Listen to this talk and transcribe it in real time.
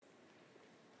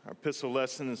Our epistle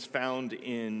lesson is found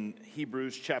in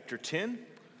Hebrews chapter 10.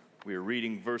 We are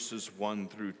reading verses 1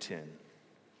 through 10.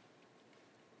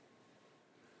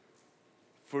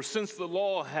 For since the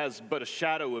law has but a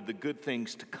shadow of the good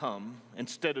things to come,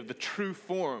 instead of the true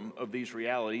form of these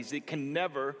realities, it can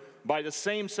never, by the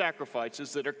same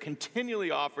sacrifices that are continually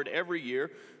offered every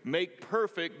year, make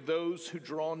perfect those who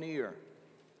draw near.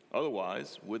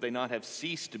 Otherwise, would they not have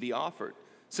ceased to be offered?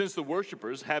 Since the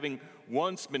worshipers, having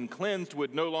once been cleansed,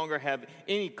 would no longer have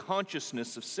any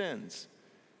consciousness of sins.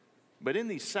 But in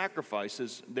these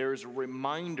sacrifices, there is a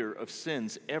reminder of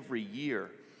sins every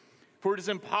year. For it is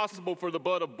impossible for the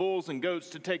blood of bulls and goats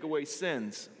to take away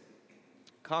sins.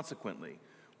 Consequently,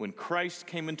 when Christ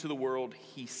came into the world,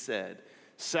 he said,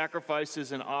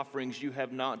 "Sacrifices and offerings you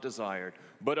have not desired,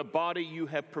 but a body you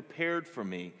have prepared for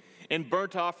me. In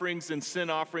burnt offerings and sin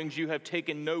offerings you have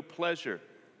taken no pleasure.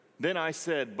 Then I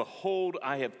said, Behold,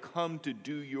 I have come to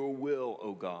do your will,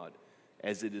 O God,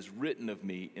 as it is written of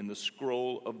me in the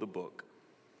scroll of the book."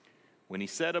 When he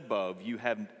said above, you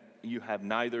have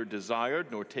neither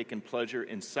desired nor taken pleasure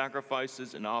in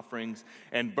sacrifices and offerings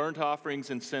and burnt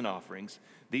offerings and sin offerings.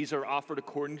 These are offered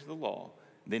according to the law.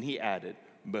 Then he added,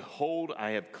 "Behold,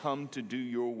 I have come to do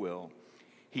your will."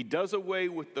 He does away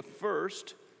with the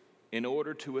first in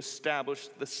order to establish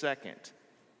the second.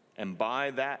 And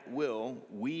by that will,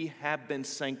 we have been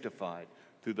sanctified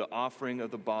through the offering of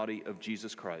the body of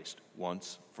Jesus Christ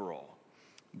once for all.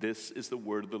 This is the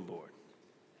word of the Lord.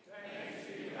 Thanks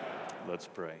be to God. Let's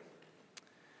pray.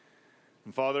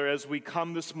 And Father, as we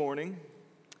come this morning,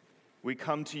 we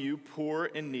come to you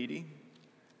poor and needy,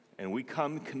 and we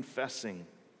come confessing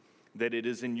that it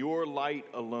is in your light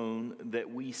alone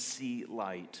that we see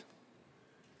light.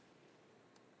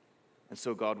 And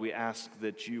so, God, we ask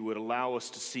that you would allow us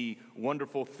to see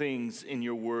wonderful things in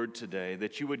your word today,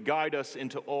 that you would guide us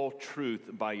into all truth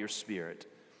by your Spirit.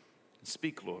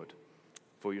 Speak, Lord,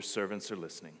 for your servants are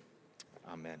listening.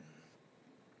 Amen.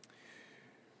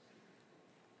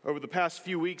 Over the past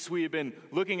few weeks, we have been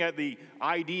looking at the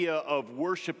idea of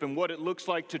worship and what it looks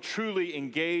like to truly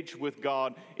engage with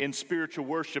God in spiritual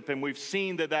worship. And we've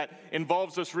seen that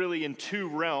involves us really in two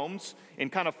realms, in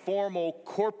kind of formal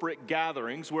corporate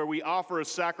gatherings where we offer a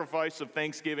sacrifice of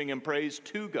thanksgiving and praise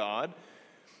to God.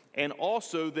 And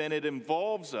also then it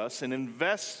involves us and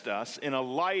invests us in a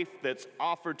life that's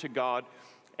offered to God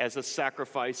as a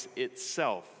sacrifice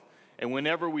itself. And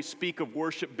whenever we speak of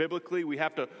worship biblically, we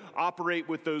have to operate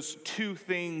with those two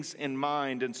things in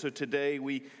mind. And so today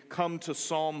we come to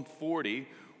Psalm 40,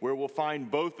 where we'll find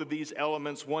both of these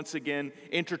elements once again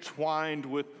intertwined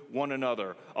with one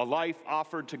another. A life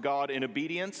offered to God in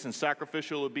obedience and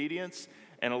sacrificial obedience,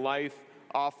 and a life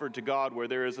offered to God where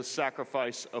there is a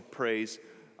sacrifice of praise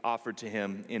offered to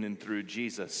him in and through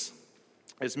Jesus.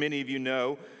 As many of you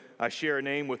know, I share a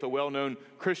name with a well-known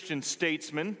Christian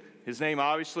statesman. His name,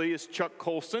 obviously, is Chuck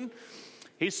Colson.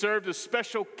 He served as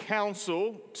special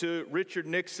counsel to Richard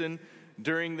Nixon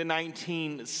during the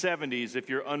 1970s, if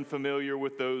you're unfamiliar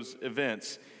with those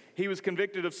events. He was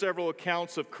convicted of several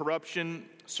accounts of corruption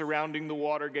surrounding the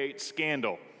Watergate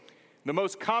scandal. The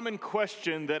most common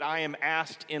question that I am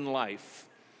asked in life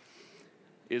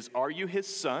is, are you his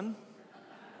son?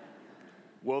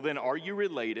 Well, then, are you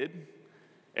related?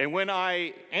 And when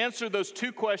I answer those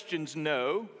two questions,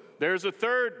 no, there's a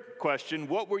third question: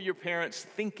 what were your parents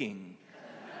thinking?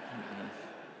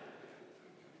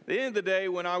 At the end of the day,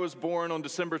 when I was born on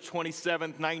December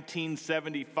 27th,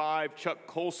 1975, Chuck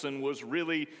Colson was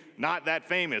really not that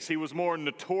famous. He was more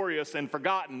notorious and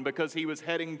forgotten because he was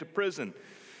heading to prison.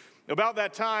 About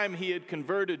that time, he had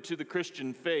converted to the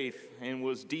Christian faith and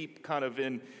was deep kind of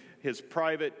in his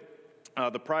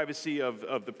the privacy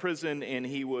of the prison, and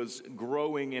he was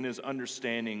growing in his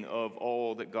understanding of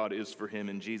all that God is for him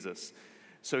in Jesus.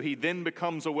 So he then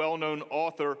becomes a well-known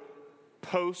author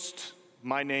post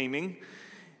my naming,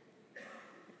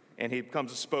 and he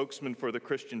becomes a spokesman for the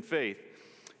Christian faith.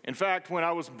 In fact, when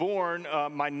I was born,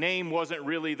 my name wasn't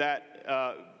really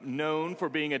that known for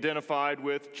being identified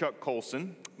with Chuck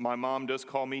Colson. My mom does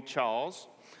call me Charles.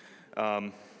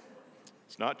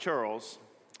 It's not Charles,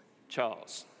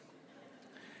 Charles.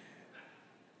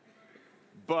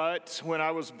 But when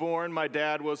I was born, my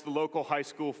dad was the local high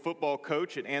school football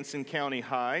coach at Anson County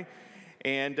High,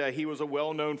 and he was a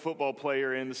well-known football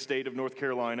player in the state of North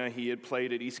Carolina. He had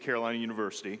played at East Carolina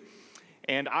University.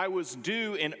 And I was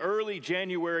due in early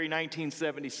January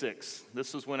 1976.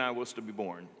 This is when I was to be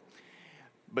born.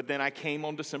 But then I came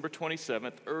on December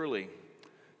 27th early.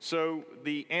 So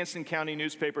the Anson County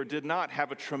newspaper did not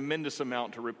have a tremendous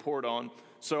amount to report on,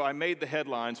 so I made the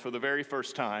headlines for the very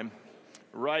first time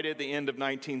right at the end of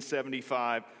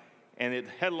 1975, and the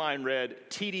headline read,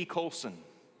 T.D. Colson.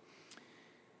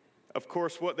 Of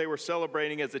course, what they were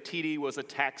celebrating as a TD was a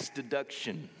tax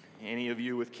deduction. Any of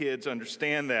you with kids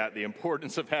understand that, the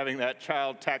importance of having that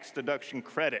child tax deduction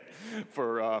credit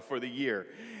for the year.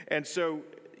 And so,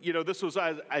 this was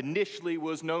I initially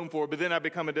was known for, but then I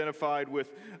become identified with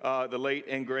the late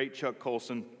and great Chuck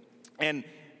Colson, and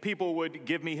people would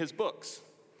give me his books.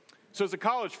 So as a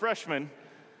college freshman,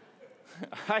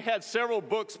 I had several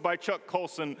books by Chuck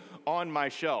Colson on my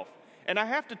shelf. And I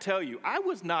have to tell you, I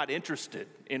was not interested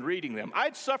in reading them.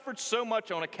 I'd suffered so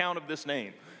much on account of this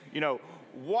name.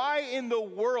 Why in the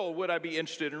world would I be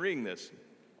interested in reading this?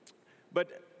 But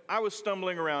I was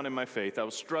stumbling around in my faith. I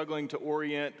was struggling to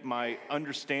orient my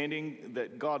understanding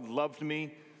that God loved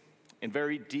me in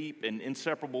very deep and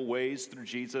inseparable ways through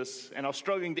Jesus. And I was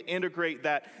struggling to integrate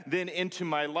that then into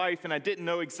my life, and I didn't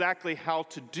know exactly how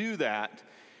to do that.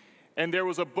 And there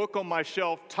was a book on my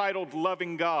shelf titled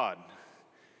Loving God.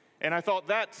 And I thought,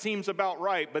 that seems about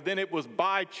right, but then it was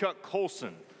by Chuck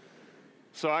Colson.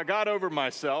 So I got over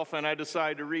myself and I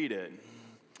decided to read it.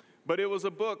 But it was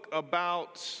a book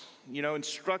about,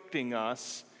 instructing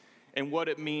us in what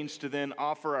it means to then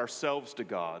offer ourselves to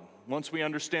God. Once we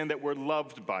understand that we're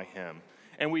loved by Him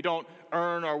and we don't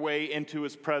earn our way into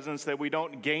His presence, that we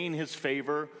don't gain His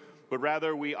favor, but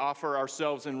rather we offer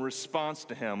ourselves in response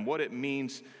to Him, what it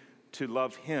means to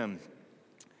love Him.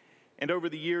 And over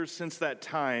the years since that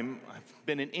time, I've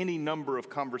been in any number of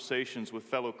conversations with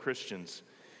fellow Christians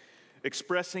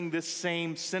expressing this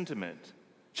same sentiment.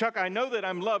 Chuck, I know that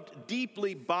I'm loved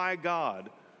deeply by God,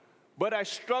 but I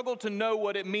struggle to know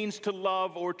what it means to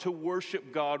love or to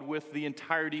worship God with the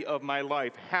entirety of my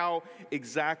life. How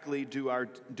exactly do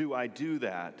I do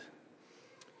that?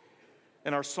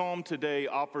 And our psalm today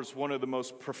offers one of the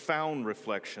most profound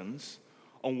reflections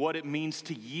on what it means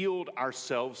to yield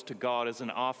ourselves to God as an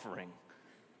offering.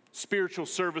 Spiritual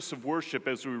service of worship,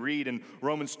 as we read in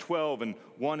Romans 12 and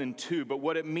 1 and 2, but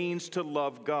what it means to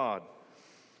love God.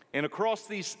 And across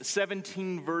these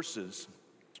 17 verses,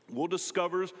 we'll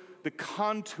discover the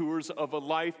contours of a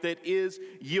life that is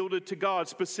yielded to God,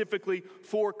 specifically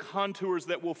 4 contours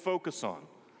that we'll focus on.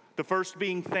 The first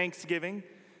being thanksgiving,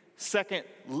 second,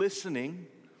 listening,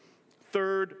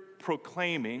 third,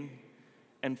 proclaiming,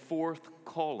 and fourth,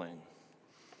 calling.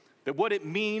 That what it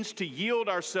means to yield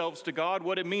ourselves to God,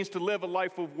 what it means to live a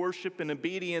life of worship and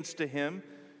obedience to Him,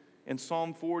 in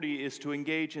Psalm 40 is to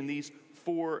engage in these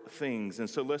 4 things. And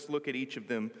so let's look at each of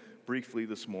them briefly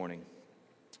this morning.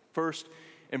 First,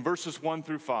 in verses 1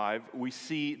 through 5, we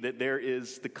see that there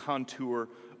is the contour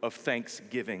of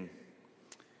thanksgiving.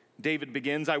 David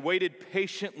begins, I waited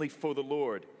patiently for the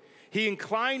Lord. He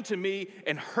inclined to me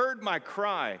and heard my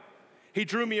cry. He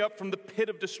drew me up from the pit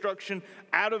of destruction,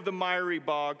 out of the miry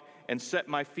bog, and set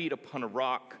my feet upon a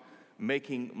rock,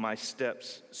 making my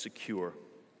steps secure.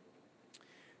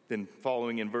 Then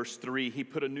following in verse 3, he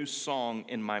put a new song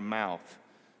in my mouth,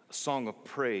 a song of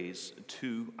praise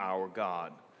to our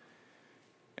God.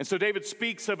 And so David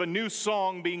speaks of a new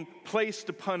song being placed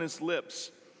upon his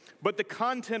lips. But the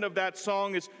content of that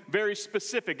song is very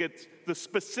specific. It's the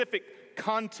specific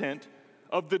content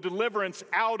of the deliverance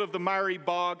out of the miry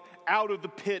bog, out of the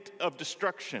pit of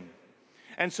destruction.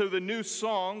 And so the new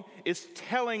song is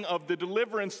telling of the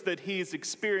deliverance that he's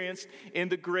experienced in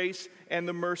the grace and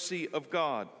the mercy of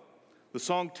God. The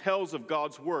song tells of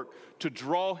God's work to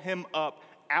draw him up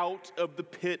out of the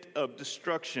pit of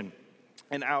destruction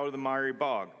and out of the miry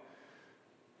bog.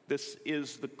 This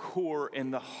is the core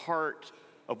and the heart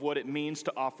of what it means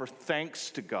to offer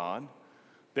thanks to God.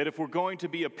 That if we're going to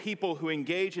be a people who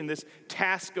engage in this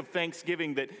task of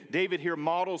thanksgiving that David here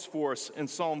models for us in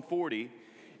Psalm 40,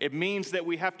 it means that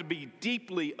we have to be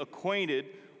deeply acquainted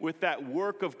with that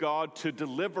work of God to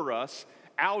deliver us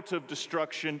out of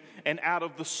destruction and out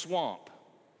of the swamp.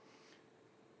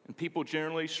 And people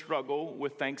generally struggle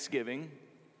with thanksgiving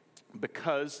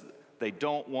because they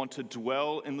don't want to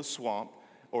dwell in the swamp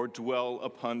or dwell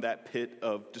upon that pit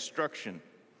of destruction.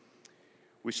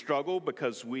 We struggle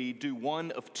because we do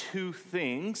one of 2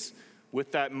 things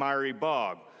with that miry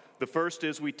bog. The first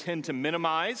is we tend to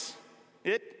minimize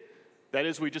it. That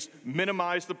is, we just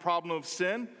minimize the problem of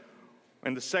sin.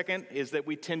 And the second is that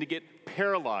we tend to get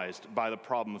paralyzed by the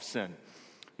problem of sin.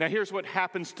 Now, here's what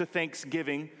happens to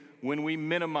thanksgiving when we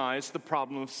minimize the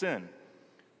problem of sin.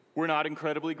 We're not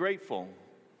incredibly grateful.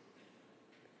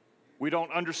 We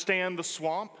don't understand the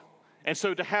swamp. And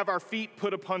so to have our feet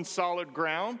put upon solid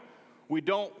ground, we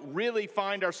don't really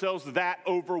find ourselves that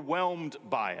overwhelmed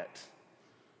by it.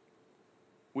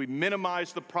 We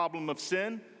minimize the problem of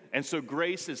sin, and so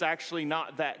grace is actually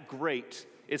not that great.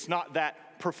 It's not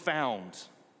that profound.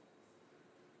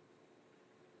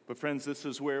 But friends, this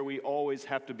is where we always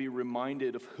have to be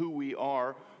reminded of who we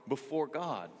are before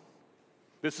God.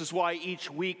 This is why each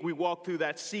week we walk through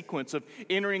that sequence of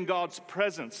entering God's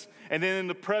presence. And then in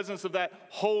the presence of that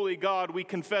holy God, we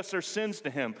confess our sins to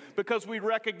Him. Because we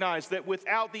recognize that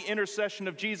without the intercession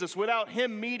of Jesus, without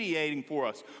Him mediating for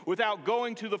us, without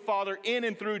going to the Father in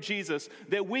and through Jesus,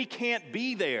 that we can't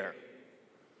be there.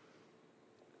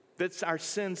 That our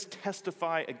sins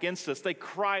testify against us. They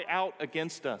cry out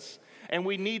against us. And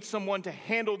we need someone to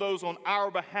handle those on our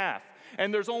behalf.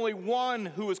 And there's only one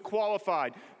who is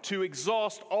qualified to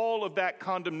exhaust all of that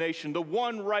condemnation, the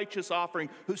one righteous offering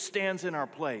who stands in our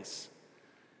place.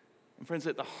 And friends,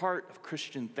 at the heart of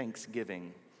Christian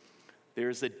thanksgiving, there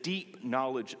is a deep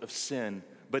knowledge of sin,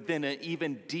 but then an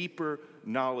even deeper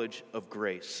knowledge of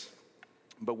grace.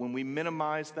 But when we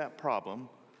minimize that problem,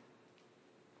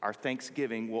 our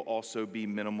thanksgiving will also be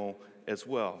minimal as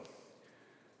well.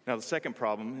 Now, the second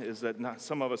problem is that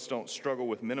some of us don't struggle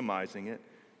with minimizing it.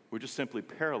 We're just simply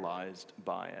paralyzed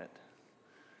by it.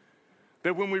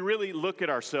 That when we really look at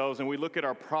ourselves and we look at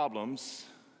our problems,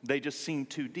 they just seem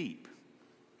too deep.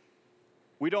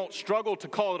 We don't struggle to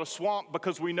call it a swamp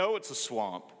because we know it's a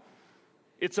swamp.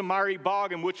 It's a miry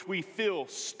bog in which we feel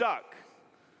stuck.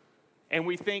 And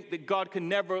we think that God can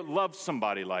never love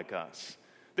somebody like us.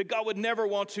 That God would never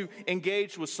want to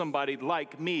engage with somebody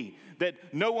like me.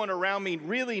 That no one around me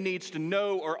really needs to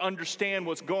know or understand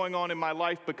what's going on in my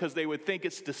life because they would think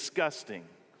it's disgusting.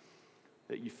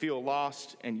 That you feel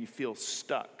lost and you feel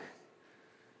stuck.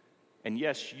 And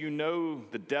yes, you know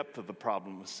the depth of the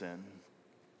problem of sin,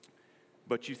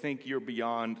 but you think you're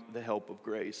beyond the help of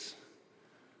grace.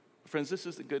 Friends, this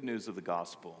is the good news of the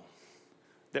gospel.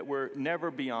 That we're never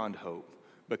beyond hope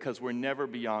because we're never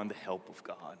beyond the help of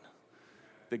God.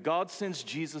 That God sends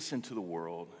Jesus into the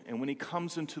world, and when He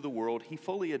comes into the world, He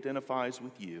fully identifies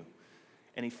with you,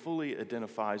 and He fully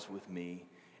identifies with me,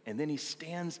 and then He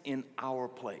stands in our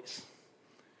place.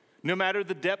 No matter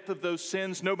the depth of those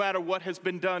sins, no matter what has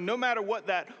been done, no matter what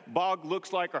that bog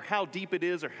looks like or how deep it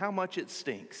is or how much it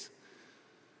stinks,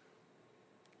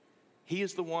 He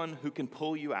is the one who can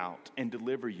pull you out and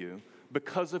deliver you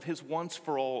because of His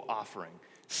once-for-all offering,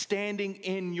 standing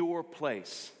in your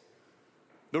place.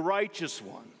 The righteous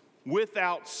one,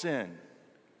 without sin,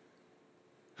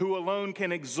 who alone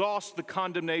can exhaust the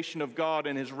condemnation of God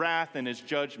and His wrath and His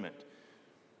judgment.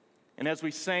 And as we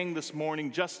sang this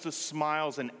morning, justice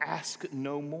smiles and asks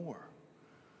no more.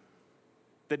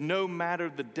 That no matter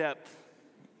the depth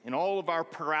and all of our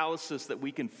paralysis that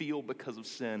we can feel because of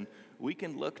sin, we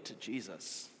can look to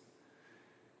Jesus.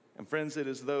 And friends, it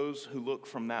is those who look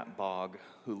from that bog,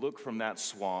 who look from that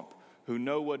swamp, who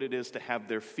know what it is to have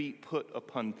their feet put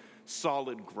upon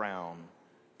solid ground,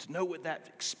 to know what that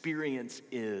experience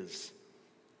is.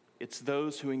 It's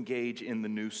those who engage in the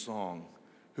new song,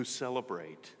 who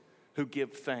celebrate, who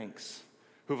give thanks,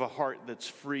 who have a heart that's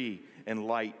free and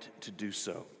light to do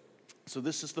so. So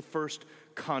this is the first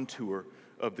contour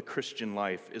of the Christian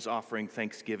life, is offering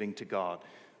thanksgiving to God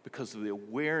because of the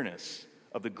awareness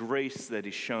of the grace that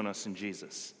He's shown us in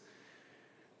Jesus.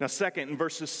 Now, second, in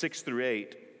verses 6 through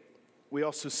 8, we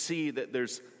also see that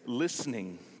there's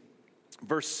listening.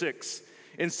 Verse 6,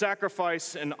 in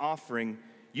sacrifice and offering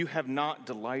you have not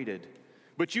delighted,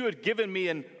 but you had given me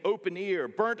an open ear.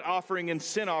 Burnt offering and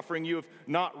sin offering you have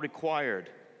not required.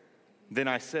 Then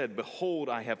I said, behold,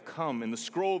 I have come. In the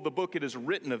scroll of the book it is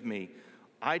written of me,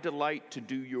 I delight to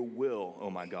do your will, O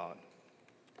my God.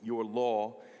 Your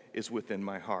law is within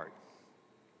my heart.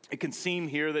 It can seem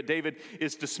here that David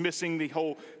is dismissing the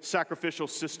whole sacrificial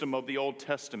system of the Old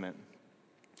Testament.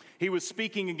 He was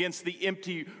speaking against the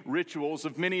empty rituals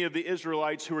of many of the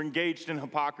Israelites who were engaged in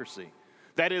hypocrisy.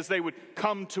 That is, they would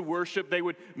come to worship, they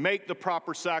would make the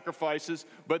proper sacrifices,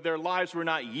 but their lives were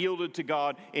not yielded to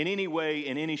God in any way,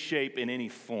 in any shape, in any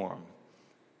form.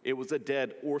 It was a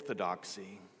dead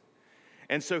orthodoxy.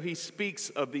 And so he speaks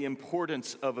of the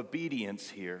importance of obedience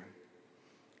here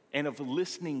and of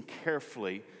listening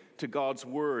carefully to God's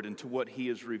word and to what He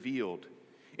has revealed.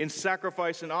 In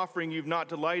sacrifice and offering you've not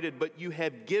delighted, but you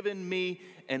have given me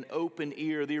an open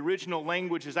ear. The original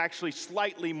language is actually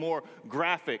slightly more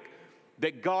graphic,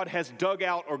 that God has dug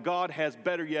out, or God has,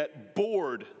 better yet,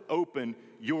 bored open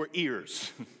your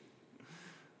ears.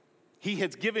 He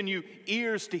has given you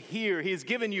ears to hear. He has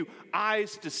given you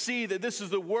eyes to see that this is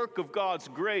the work of God's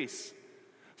grace,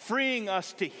 freeing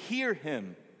us to hear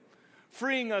Him,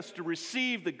 freeing us to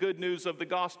receive the good news of the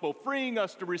gospel, freeing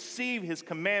us to receive His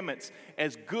commandments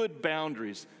as good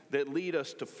boundaries that lead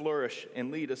us to flourish and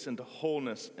lead us into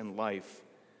wholeness and life.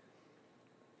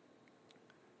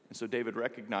 And so David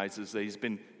recognizes that he's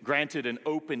been granted an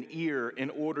open ear in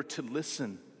order to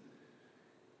listen.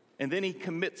 And then he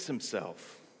commits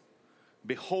himself.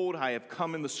 Behold, I have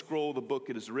come in the scroll of the book.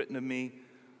 It is written of me.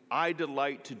 I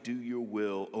delight to do your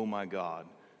will, O my God.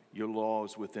 Your law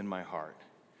is within my heart.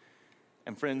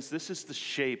 And friends, this is the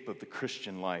shape of the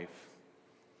Christian life.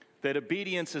 That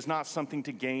obedience is not something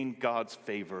to gain God's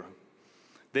favor.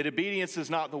 That obedience is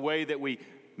not the way that we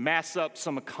mass up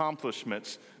some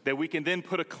accomplishments that we can then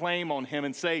put a claim on him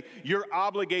and say, you're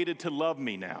obligated to love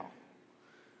me now.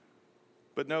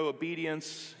 But no,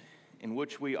 obedience in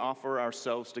which we offer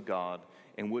ourselves to God,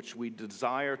 in which we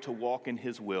desire to walk in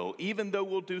his will, even though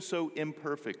we'll do so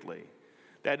imperfectly.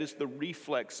 That is the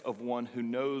reflex of one who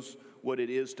knows what it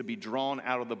is to be drawn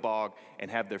out of the bog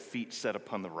and have their feet set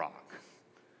upon the rock.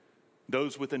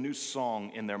 Those with a new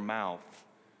song in their mouth.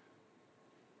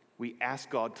 We ask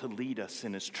God to lead us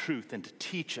in his truth and to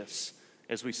teach us,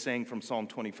 as we sang from Psalm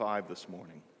 25 this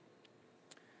morning.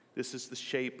 This is the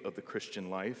shape of the Christian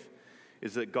life,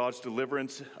 is that God's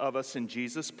deliverance of us in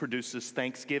Jesus produces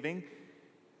thanksgiving,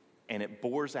 and it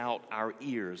bores out our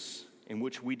ears in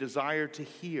which we desire to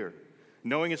hear.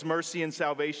 Knowing his mercy and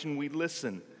salvation, we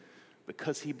listen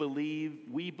because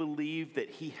we believe that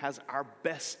he has our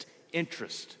best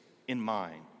interest in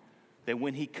mind. That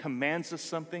when he commands us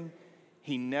something,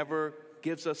 he never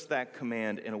gives us that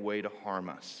command in a way to harm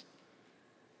us.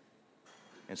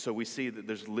 And so we see that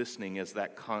there's listening as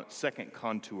that second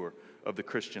contour of the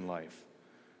Christian life.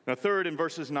 Now, third, in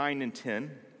verses 9 and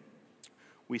 10,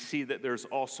 we see that there's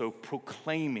also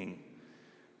proclaiming.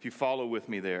 If you follow with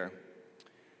me there.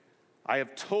 I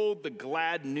have told the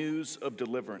glad news of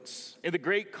deliverance. In the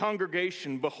great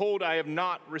congregation, behold, I have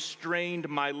not restrained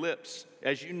my lips,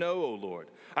 as you know, O Lord.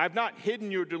 I have not hidden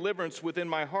your deliverance within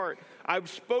my heart. I've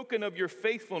spoken of your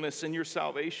faithfulness and your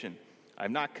salvation. I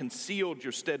have not concealed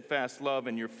your steadfast love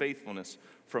and your faithfulness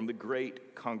from the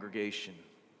great congregation.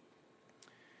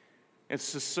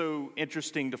 It's just so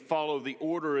interesting to follow the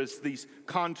order as these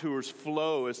contours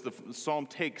flow, as the psalm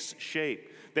takes shape,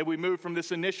 that we move from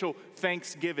this initial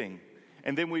thanksgiving,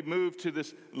 and then we move to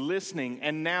this listening,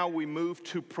 and now we move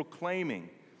to proclaiming.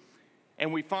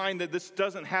 And we find that this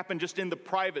doesn't happen just in the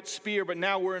private sphere, but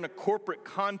now we're in a corporate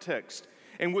context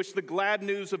in which the glad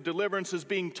news of deliverance is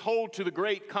being told to the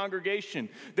great congregation,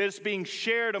 that it's being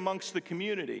shared amongst the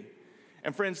community.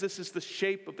 And friends, this is the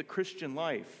shape of the Christian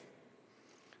life.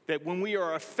 That when we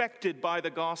are affected by the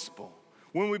gospel,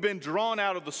 when we've been drawn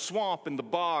out of the swamp and the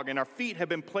bog and our feet have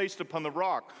been placed upon the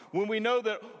rock, when we know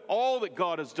that all that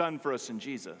God has done for us in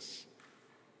Jesus,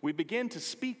 we begin to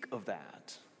speak of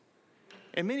that.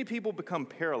 And many people become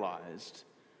paralyzed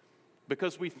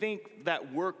because we think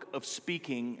that work of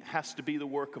speaking has to be the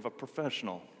work of a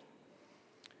professional.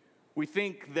 We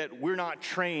think that we're not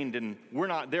trained and we're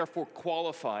not therefore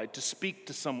qualified to speak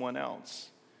to someone else.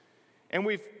 And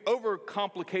we've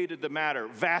overcomplicated the matter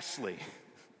vastly.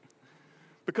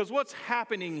 Because what's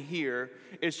happening here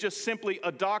is just simply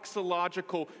a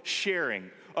doxological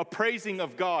sharing, a praising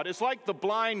of God. It's like the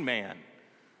blind man.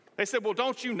 They said, well,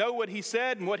 don't you know what he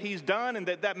said and what he's done and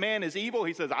that man is evil?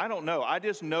 He says, I don't know. I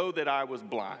just know that I was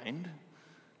blind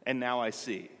and now I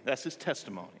see. That's his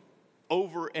testimony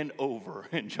over and over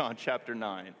in John chapter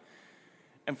 9.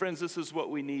 And friends, this is what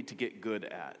we need to get good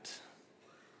at.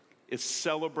 Is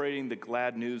celebrating the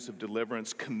glad news of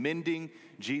deliverance, commending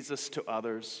Jesus to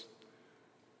others.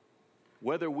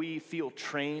 Whether we feel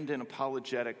trained in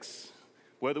apologetics,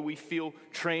 whether we feel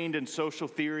trained in social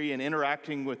theory and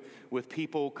interacting with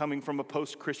people coming from a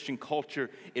post-Christian culture,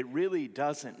 it really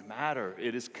doesn't matter.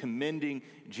 It is commending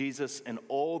Jesus and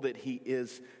all that he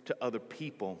is to other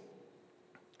people.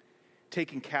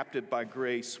 Taken captive by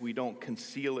grace, we don't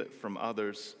conceal it from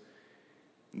others.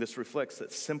 This reflects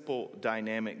that simple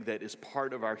dynamic that is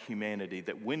part of our humanity,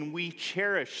 that when we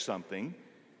cherish something,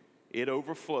 it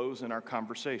overflows in our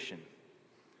conversation.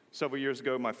 Several years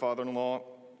ago, my father-in-law,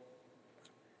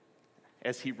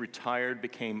 as he retired,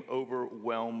 became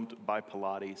overwhelmed by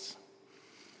Pilates.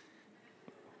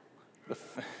 The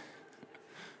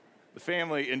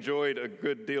family enjoyed a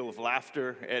good deal of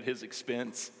laughter at his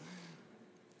expense,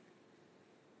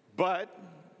 but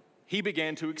he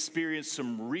began to experience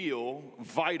some real,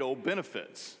 vital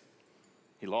benefits.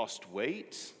 He lost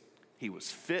weight. He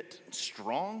was fit and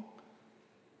strong.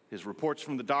 His reports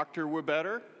from the doctor were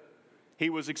better. He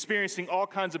was experiencing all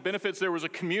kinds of benefits. There was a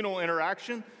communal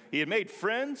interaction. He had made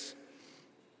friends.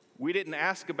 We didn't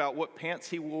ask about what pants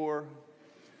he wore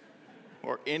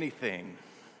or anything.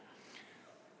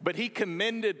 But he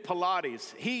commended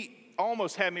Pilates. He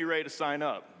almost had me ready to sign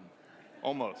up.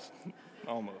 Almost.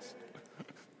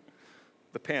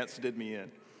 The pants did me in.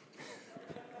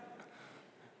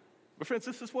 But friends,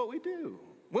 this is what we do.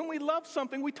 When we love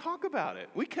something, we talk about it.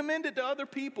 We commend it to other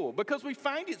people because we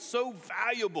find it so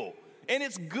valuable and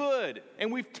it's good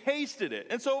and we've tasted it.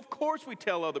 And so, of course, we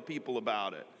tell other people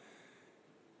about it.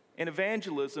 And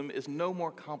evangelism is no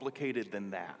more complicated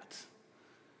than that.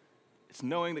 It's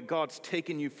knowing that God's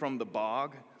taken you from the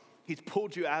bog. He's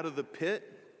pulled you out of the pit.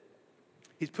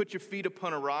 He's put your feet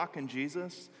upon a rock in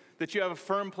Jesus, that you have a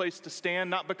firm place to stand,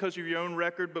 not because of your own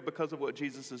record, but because of what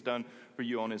Jesus has done for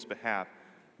you on his behalf.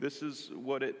 This is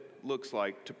what it looks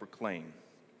like to proclaim.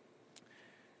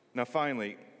 Now,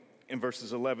 finally, in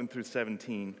verses 11 through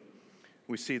 17,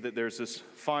 we see that there's this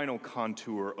final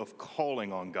contour of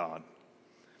calling on God.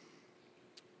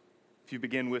 If you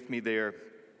begin with me there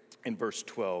in verse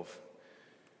 12,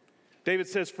 David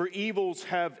says, "For evils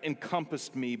have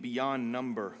encompassed me beyond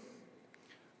number.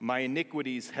 My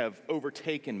iniquities have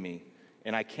overtaken me,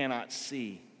 and I cannot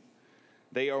see.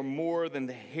 They are more than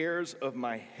the hairs of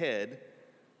my head.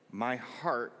 My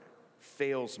heart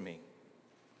fails me."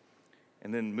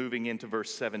 And then moving into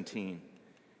verse 17,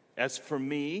 "As for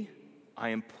me, I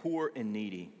am poor and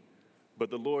needy, but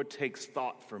the Lord takes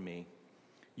thought for me.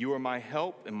 You are my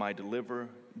help and my deliverer.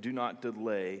 Do not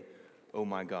delay, O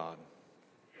my God."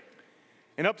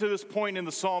 And up to this point in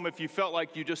the psalm, if you felt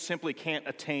like you just simply can't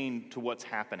attain to what's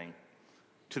happening,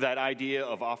 to that idea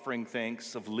of offering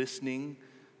thanks, of listening,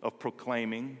 of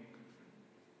proclaiming,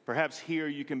 perhaps here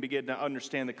you can begin to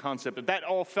understand the concept. If that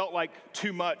all felt like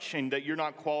too much and that you're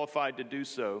not qualified to do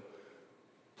so,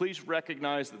 please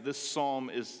recognize that this psalm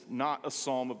is not a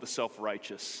psalm of the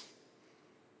self-righteous,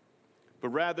 but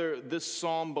rather this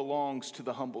psalm belongs to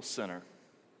the humble sinner.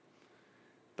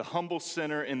 The humble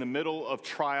sinner in the middle of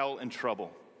trial and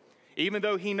trouble. Even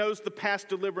though he knows the past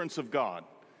deliverance of God,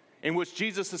 in which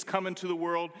Jesus has come into the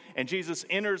world and Jesus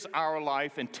enters our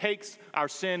life and takes our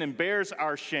sin and bears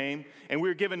our shame, and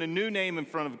we're given a new name in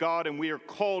front of God and we are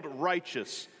called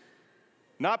righteous.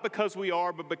 Not because we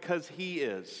are, but because he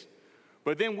is.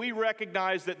 But then we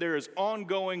recognize that there is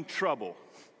ongoing trouble.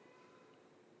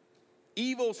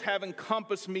 Evils have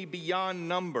encompassed me beyond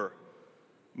number.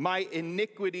 My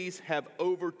iniquities have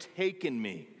overtaken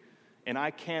me, and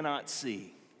I cannot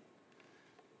see.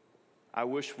 I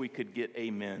wish we could get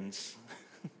amens.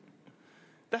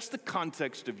 That's the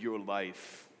context of your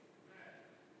life.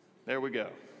 There we go.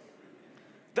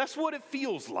 That's what it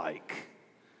feels like.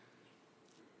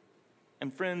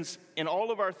 And friends, in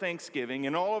all of our thanksgiving,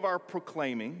 in all of our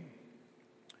proclaiming,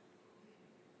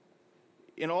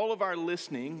 in all of our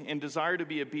listening and desire to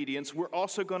be obedience, we're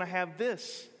also going to have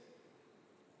this.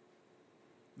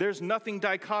 There's nothing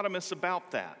dichotomous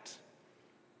about that.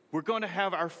 We're going to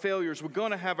have our failures. We're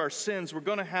going to have our sins. We're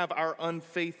going to have our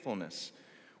unfaithfulness.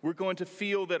 We're going to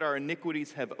feel that our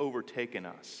iniquities have overtaken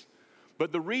us.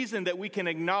 But the reason that we can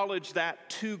acknowledge that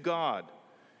to God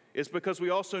is because we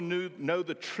also know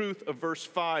the truth of verse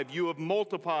 5. You have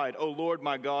multiplied, O Lord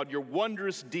my God, your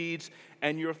wondrous deeds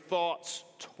and your thoughts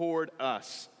toward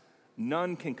us.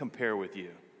 None can compare with you.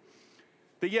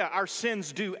 But yeah, our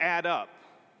sins do add up.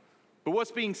 But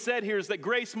what's being said here is that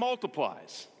grace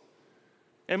multiplies.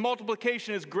 And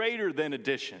multiplication is greater than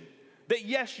addition. That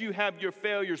yes, you have your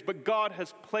failures, but God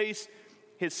has placed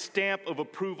his stamp of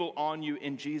approval on you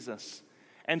in Jesus.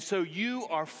 And so you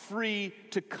are free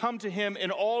to come to him in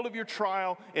all of your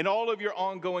trial, in all of your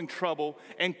ongoing trouble,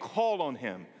 and call on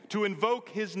him, to invoke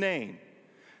his name,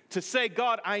 to say,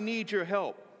 God, I need your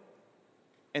help.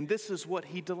 And this is what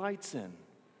he delights in.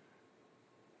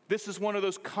 This is one of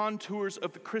those contours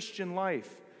of the Christian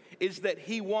life, is that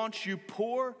he wants you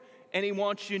poor and he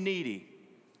wants you needy.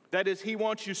 That is, he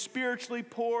wants you spiritually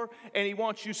poor and he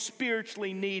wants you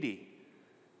spiritually needy.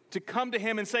 To come to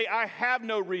him and say, I have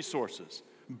no resources,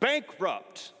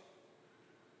 bankrupt.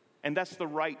 And that's the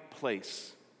right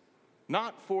place.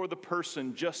 Not for the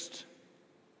person just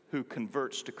who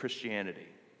converts to Christianity.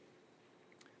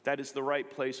 That is the right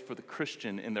place for the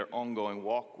Christian in their ongoing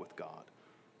walk with God.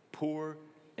 Poor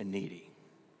and needy.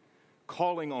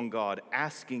 Calling on God,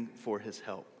 asking for his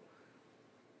help.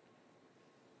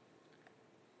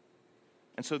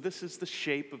 And so this is the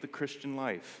shape of the Christian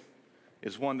life,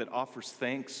 is one that offers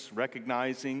thanks,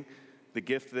 recognizing the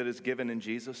gift that is given in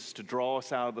Jesus to draw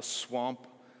us out of the swamp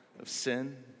of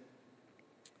sin.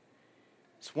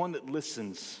 It's one that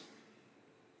listens,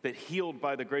 that healed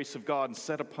by the grace of God and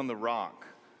set upon the rock,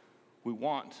 we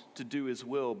want to do his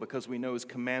will because we know his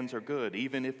commands are good.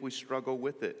 Even if we struggle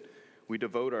with it, we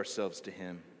devote ourselves to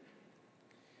him.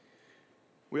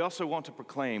 We also want to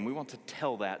proclaim, we want to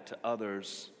tell that to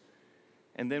others.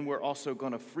 And then we're also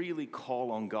going to freely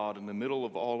call on God in the middle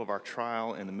of all of our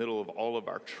trial, in the middle of all of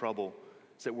our trouble,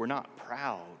 so that we're not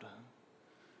proud,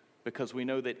 because we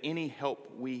know that any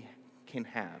help we can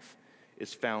have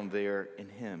is found there in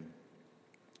him.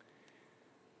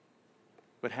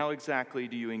 But how exactly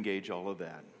do you engage all of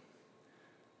that?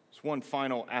 There's one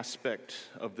final aspect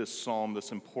of this psalm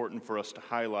that's important for us to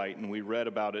highlight, and we read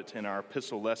about it in our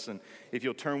epistle lesson. If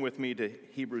you'll turn with me to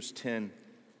Hebrews 10,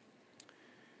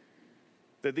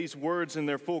 that these words in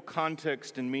their full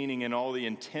context and meaning and all the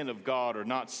intent of God are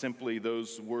not simply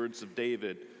those words of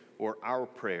David or our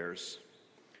prayers.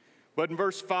 But in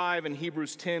verse 5 in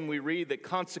Hebrews 10, we read that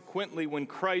consequently when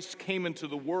Christ came into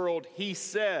the world, he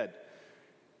said,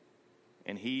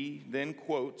 and he then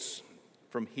quotes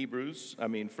from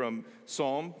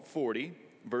Psalm 40,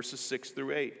 verses 6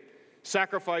 through 8.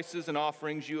 Sacrifices and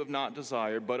offerings you have not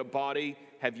desired, but a body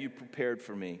have you prepared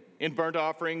for me. In burnt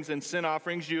offerings and sin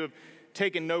offerings you have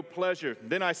taken no pleasure.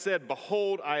 Then I said,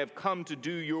 behold, I have come to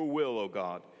do your will, O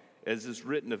God, as is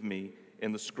written of me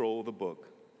in the scroll of the book.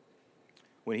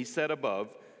 When he said above,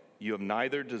 you have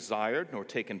neither desired nor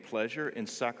taken pleasure in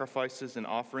sacrifices and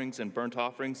offerings and burnt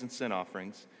offerings and sin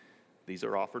offerings. These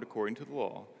are offered according to the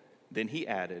law. Then he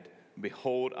added,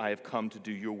 behold, I have come to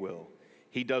do your will.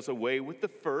 He does away with the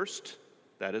first,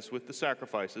 that is with the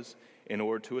sacrifices, in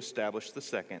order to establish the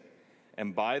second.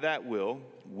 And by that will,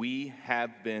 we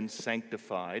have been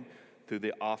sanctified through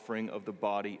the offering of the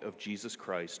body of Jesus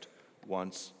Christ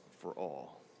once for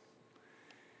all.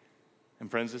 And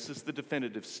friends, this is the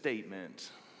definitive statement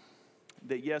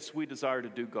that yes, we desire to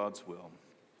do God's will.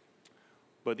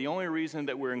 But the only reason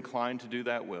that we're inclined to do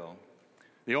that will,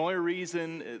 the only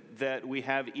reason that we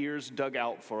have ears dug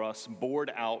out for us,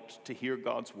 bored out to hear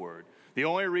God's word, the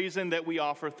only reason that we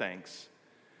offer thanks,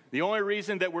 the only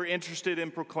reason that we're interested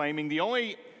in proclaiming, the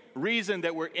only reason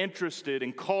that we're interested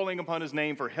in calling upon his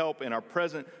name for help in our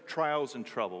present trials and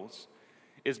troubles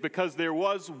is because there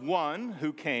was one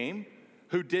who came,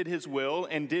 who did his will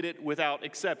and did it without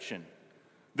exception.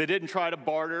 They didn't try to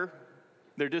barter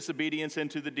their disobedience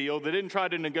into the deal. They didn't try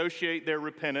to negotiate their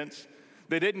repentance.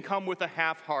 They didn't come with a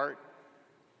half heart.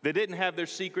 They didn't have their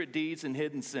secret deeds and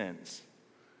hidden sins.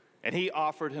 And he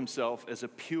offered himself as a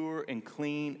pure and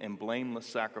clean and blameless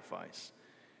sacrifice.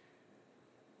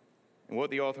 And what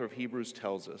the author of Hebrews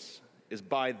tells us is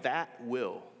by that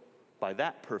will, by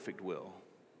that perfect will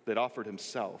that offered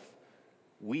himself,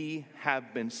 we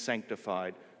have been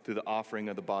sanctified through the offering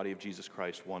of the body of Jesus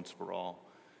Christ once for all.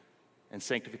 And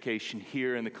sanctification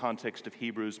here in the context of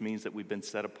Hebrews means that we've been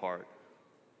set apart.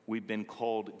 We've been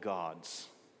called gods.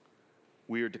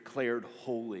 We are declared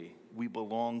holy. We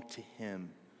belong to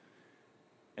him.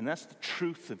 And that's the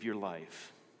truth of your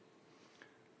life.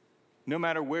 No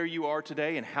matter where you are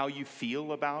today and how you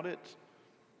feel about it,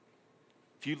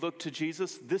 if you look to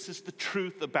Jesus, this is the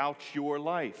truth about your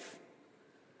life.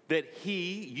 That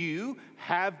you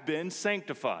have been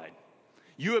sanctified.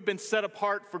 You have been set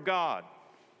apart for God.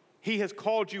 He has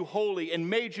called you holy and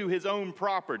made you his own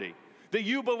property. That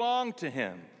you belong to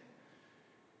him.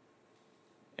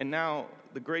 And now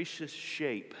the gracious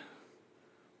shape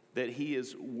that he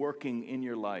is working in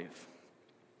your life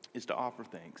is to offer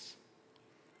thanks.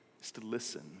 It's to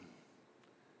listen.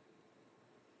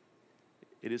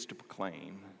 It is to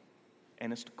proclaim.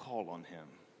 And it's to call on him.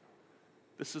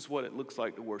 This is what it looks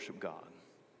like to worship God.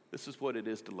 This is what it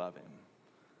is to love him.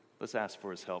 Let's ask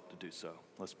for his help to do so.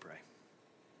 Let's pray.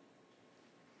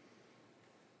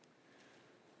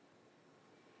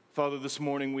 Father, this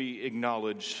morning we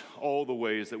acknowledge all the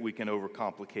ways that we can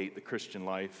overcomplicate the Christian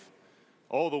life,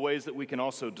 all the ways that we can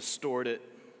also distort it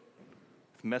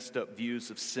with messed up views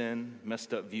of sin,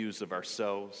 messed up views of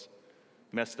ourselves,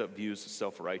 messed up views of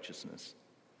self-righteousness.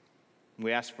 And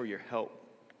we ask for your help,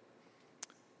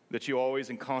 that you always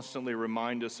and constantly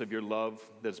remind us of your love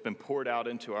that's been poured out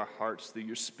into our hearts through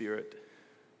your Spirit,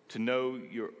 to know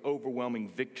your overwhelming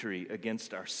victory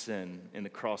against our sin in the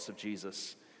cross of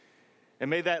Jesus. And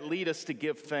may that lead us to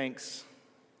give thanks.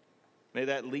 May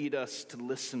that lead us to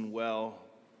listen well.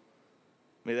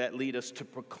 May that lead us to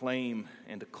proclaim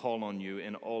and to call on you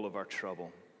in all of our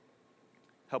trouble.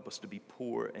 Help us to be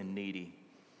poor and needy,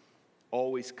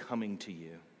 always coming to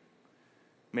you.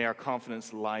 May our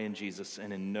confidence lie in Jesus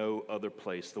and in no other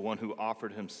place, the one who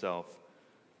offered himself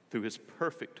through his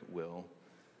perfect will,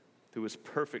 through his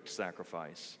perfect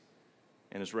sacrifice,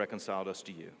 and has reconciled us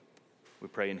to you. We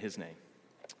pray in his name.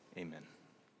 Amen.